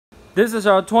This is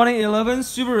our 2011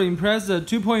 Subaru Impreza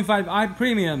 2.5i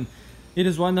Premium. It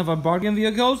is one of our bargain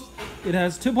vehicles. It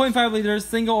has 2.5 liter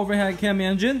single overhead cam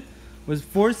engine with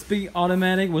 4-speed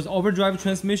automatic with overdrive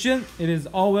transmission. It is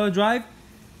all-wheel drive.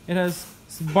 It has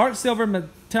bark silver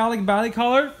metallic body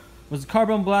color with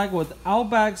carbon black with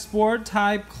Outback Sport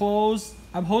type closed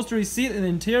upholstery seat and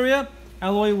interior,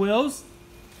 alloy wheels.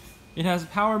 It has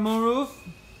power moonroof.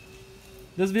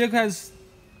 This vehicle has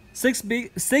six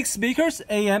speakers,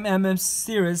 AM, FM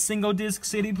series, single disc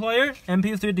CD player,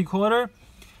 MP3 decoder,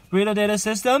 radio data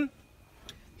system,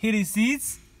 heated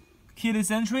seats,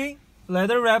 keyless entry,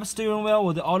 leather wrapped steering wheel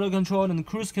with auto control and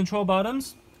cruise control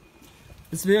buttons.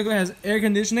 This vehicle has air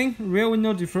conditioning, rear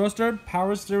window defroster,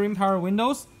 power steering, power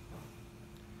windows,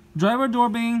 driver door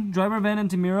beam, driver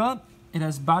vanity mirror. It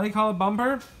has body color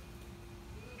bumper,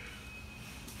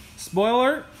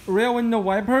 spoiler, rear window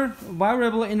wiper,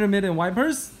 variable intermittent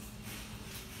wipers.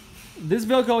 This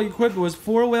vehicle equipped with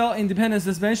 4-wheel independent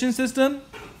suspension system,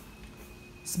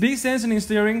 speed sensing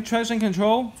steering, traction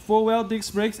control, 4-wheel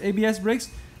disc brakes, ABS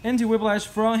brakes, anti-whiplash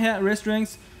front head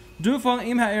restraints, dual front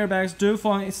impact airbags, dual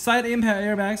front side impact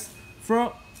airbags,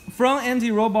 front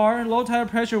anti-roll bar, low tire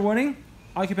pressure warning,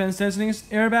 occupant sensing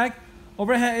airbag,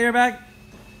 overhead airbag.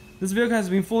 This vehicle has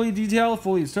been fully detailed,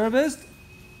 fully serviced.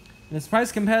 It is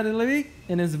priced competitively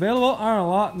and is available on our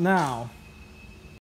lot now.